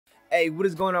Hey, what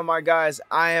is going on, my guys?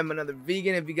 I am Another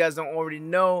Vegan. If you guys don't already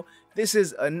know, this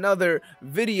is another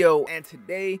video, and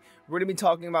today we're going to be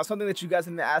talking about something that you guys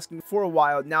have been asking me for a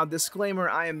while. Now, disclaimer,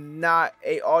 I am not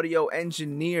an audio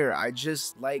engineer. I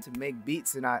just like to make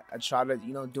beats, and I try to,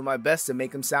 do my best to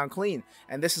make them sound clean,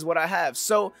 and this is what I have.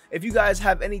 So if you guys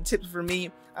have any tips for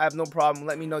me, I have no problem.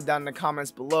 Let me know down in the comments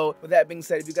below. With that being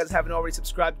said, if you guys haven't already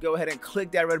subscribed, go ahead and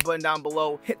click that red button down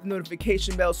below. Hit the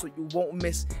notification bell so you won't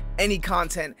miss any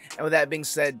content. And with that being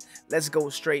said, let's go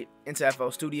straight into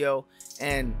FL Studio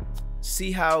and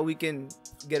see how we can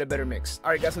get a better mix.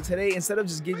 All right, guys, so today, instead of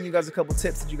just giving you guys a couple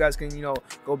tips that you guys can,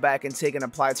 go back and take and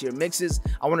apply to your mixes,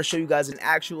 I want to show you guys an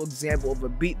actual example of a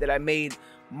beat that I made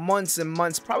months and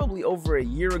months, probably over a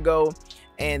year ago,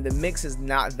 and the mix is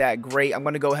not that great. I'm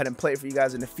going to go ahead and play it for you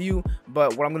guys in a few,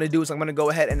 but what I'm going to do is I'm going to go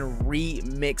ahead and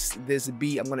remix this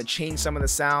beat. I'm going to change some of the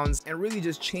sounds and really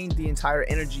just change the entire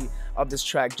energy of this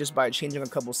track just by changing a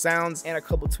couple sounds and a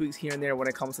couple tweaks here and there when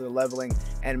it comes to the leveling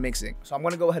and mixing. So I'm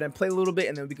going to go ahead and play a little bit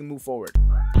and then we can move forward.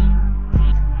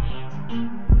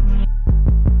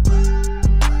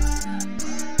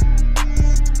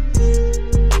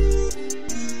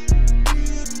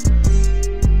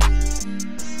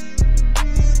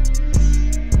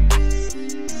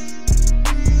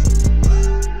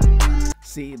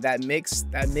 See, that mix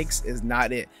is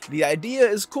not it. The idea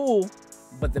is cool,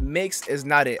 but the mix is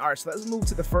not it. All right, so let's move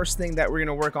to the first thing that we're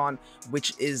gonna work on,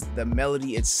 which is the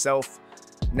melody itself.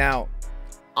 Now,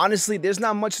 honestly, there's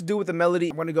not much to do with the melody.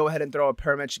 I'm gonna go ahead and throw a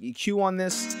parametric EQ on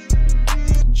this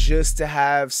just to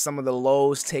have some of the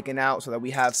lows taken out so that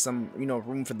we have some,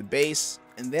 room for the bass.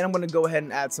 And then I'm gonna go ahead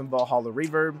and add some Valhalla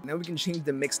reverb. And then we can change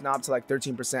the mix knob to like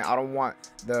 13%. I don't want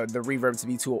the reverb to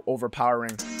be too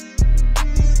overpowering.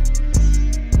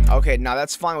 Okay, now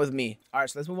that's fine with me. All right,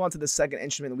 so let's move on to the second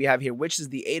instrument that we have here, which is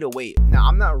the 808. Now,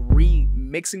 I'm not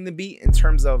remixing the beat in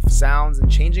terms of sounds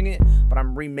and changing it, but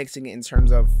I'm remixing it in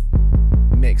terms of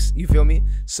mix. You feel me?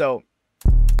 So,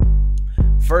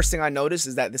 first thing I noticed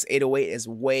is that this 808 is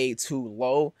way too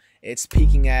low. It's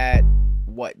peaking at,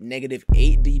 what,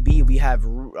 -8 dB. We have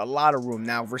a lot of room.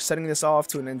 Now, if we're setting this off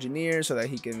to an engineer so that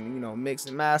he can, mix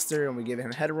and master, and we give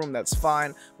him headroom, that's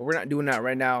fine, but we're not doing that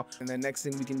right now. And the next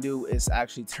thing we can do is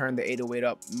actually turn the 808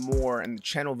 up more and the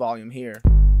channel volume here.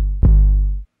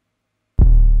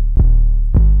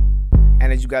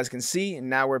 And as you guys can see,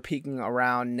 now we're peaking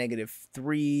around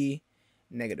 -3,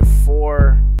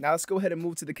 -4. Now let's go ahead and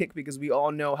move to the kick, because we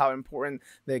all know how important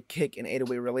the kick and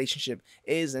 808 relationship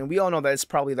is, and we all know that it's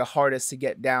probably the hardest to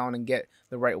get down and get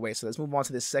the right way. So let's move on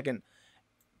to this second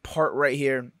part right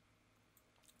here.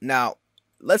 Now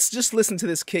let's just listen to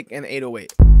this kick and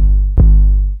 808.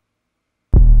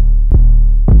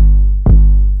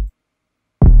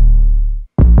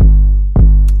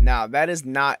 Now that is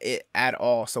not it at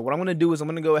all. So what I'm going to do is I'm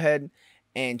going to go ahead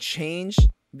and change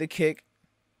the kick.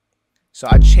 So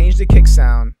I changed the kick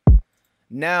sound.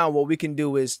 Now what we can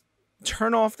do is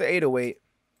turn off the 808,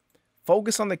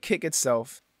 focus on the kick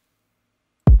itself,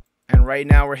 and right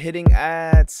now we're hitting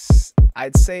at,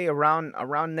 I'd say, around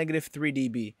 -3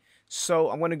 dB. So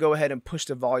I'm going to go ahead and push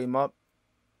the volume up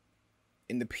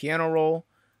in the piano roll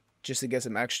just to get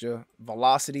some extra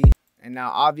velocity. And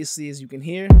now obviously, as you can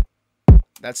hear,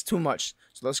 that's too much.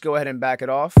 So let's go ahead and back it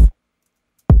off.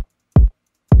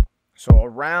 So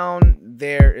around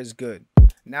there is good.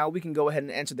 Now we can go ahead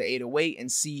and enter the 808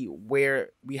 and see where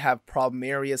we have problem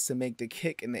areas to make the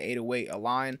kick and the 808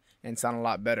 align and sound a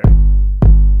lot better.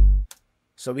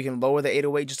 So we can lower the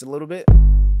 808 just a little bit.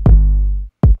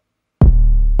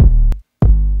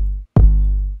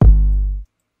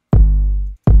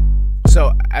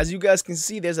 So as you guys can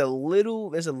see, there's a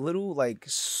little like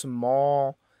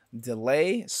small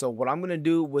delay. So what I'm gonna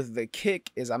do with the kick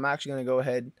is I'm actually gonna go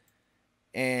ahead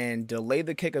and delay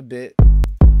the kick a bit.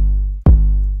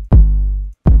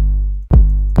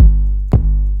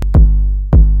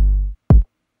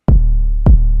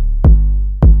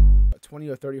 A 20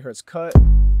 or 30 hertz cut.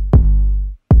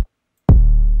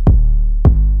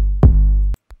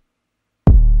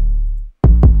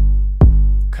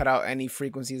 Cut out any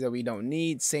frequencies that we don't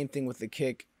need. Same thing with the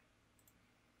kick.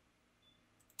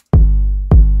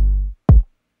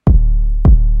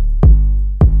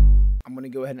 I'm going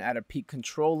to go ahead and add a peak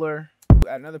controller,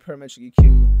 add another parametric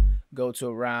EQ, go to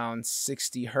around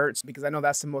 60 hertz, because I know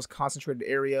that's the most concentrated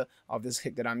area of this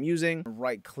kick that I'm using.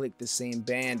 Right click the same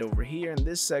band over here in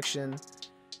this section,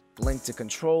 link to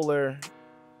controller,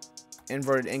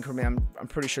 inverted increment. I'm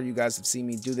pretty sure you guys have seen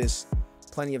me do this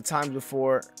plenty of times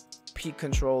before. Peak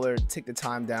controller, take the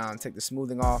time down, take the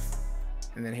smoothing off,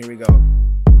 and then here we go.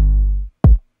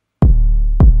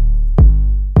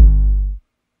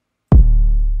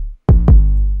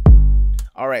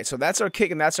 All right, so that's our kick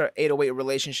and that's our 808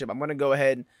 relationship. I'm gonna go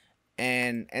ahead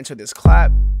and enter this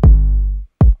clap.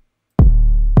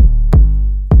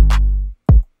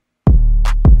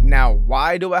 Now,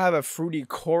 why do I have a fruity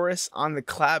chorus on the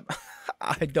clap?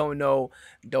 I don't know.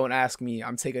 Don't ask me.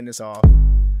 I'm taking this off.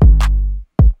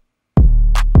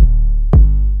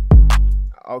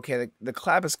 Okay, the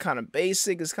clap is kind of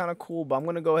basic. It's kind of cool, but I'm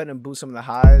going to go ahead and boost some of the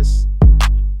highs.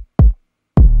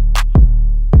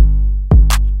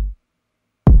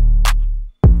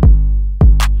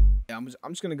 Yeah, I'm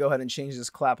just going to go ahead and change this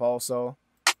clap also.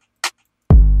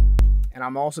 And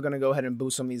I'm also going to go ahead and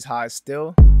boost some of these highs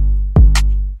still.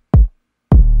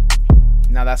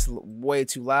 Now that's way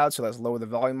too loud, so let's lower the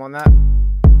volume on that.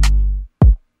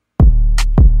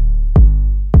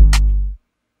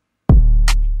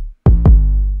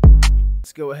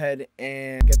 Let's go ahead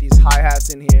and get these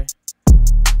hi-hats in here.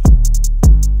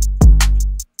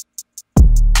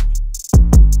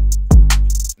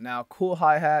 Now, cool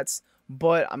hi-hats,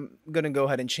 but I'm going to go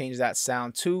ahead and change that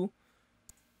sound too.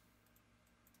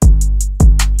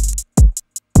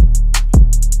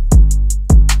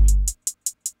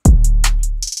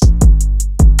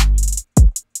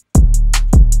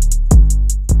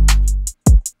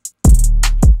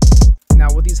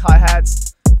 These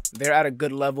hi-hats, they're at a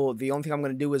good level. The only thing I'm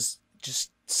going to do is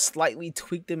just slightly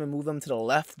tweak them and move them to the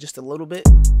left just a little bit.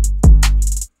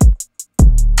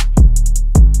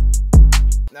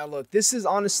 Now look, this is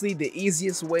honestly the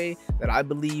easiest way that I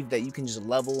believe that you can just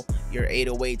level your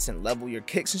 808s and level your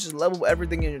kicks and just level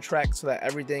everything in your track so that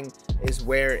everything is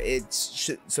where it's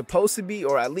supposed to be,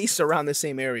 or at least around the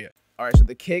same area. All right, so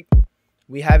the kick,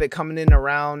 we have it coming in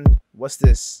around, what's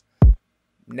this,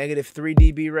 -3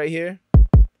 dB right here.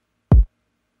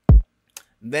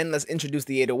 Then let's introduce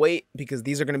the 808 because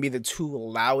these are going to be the two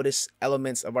loudest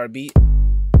elements of our beat.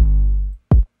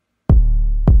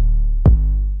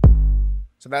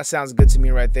 So that sounds good to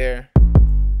me right there.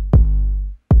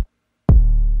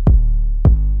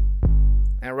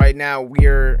 And right now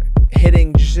we're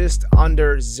hitting just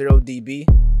under 0 dB.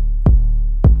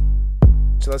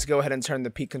 So let's go ahead and turn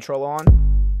the peak control on.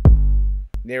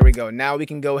 There we go. Now we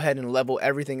can go ahead and level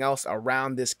everything else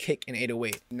around this kick and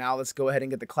 808. Now let's go ahead and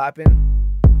get the clap in.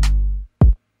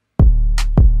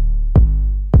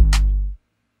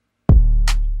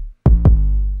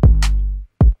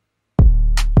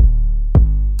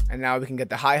 And now we can get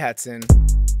the hi-hats in.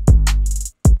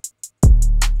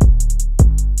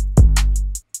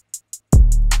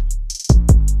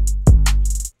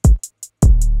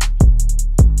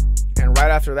 And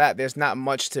right after that, there's not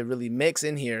much to really mix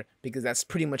in here because that's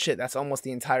pretty much it. That's almost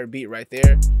the entire beat right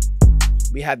there.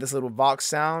 We had this little Vox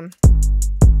sound.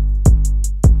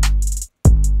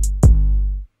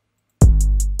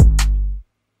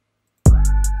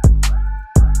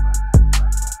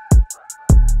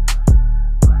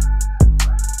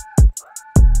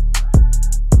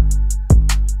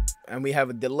 And we have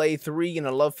a delay 3 and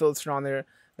a love filter on there.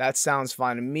 That sounds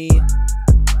fine to me.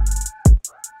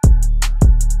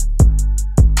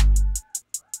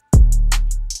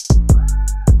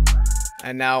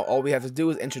 And now all we have to do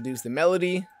is introduce the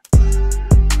melody.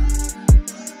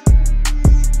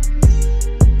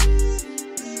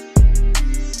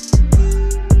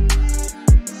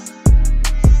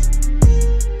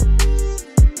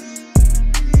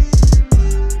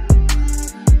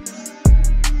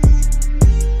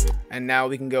 And now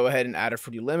we can go ahead and add a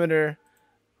fruity limiter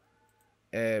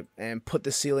and put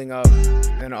the ceiling up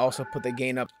and also put the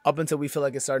gain up until we feel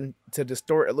like it's starting to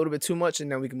distort a little bit too much,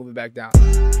 and then we can move it back down.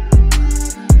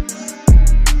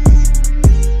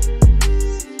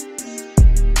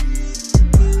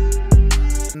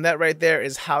 And that right there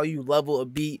is how you level a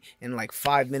beat in like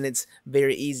 5 minutes.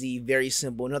 Very easy, very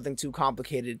simple, nothing too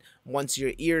complicated. Once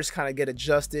your ears kind of get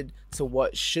adjusted to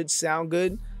what should sound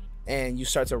good, and you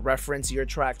start to reference your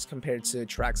tracks compared to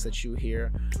tracks that you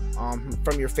hear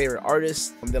from your favorite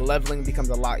artists, the leveling becomes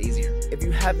a lot easier. If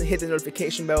you haven't hit the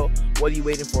notification bell, what are you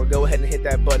waiting for? Go ahead and hit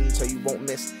that button so you won't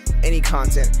miss any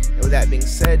content. And with that being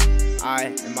said, I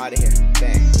am out of here.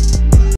 Bang.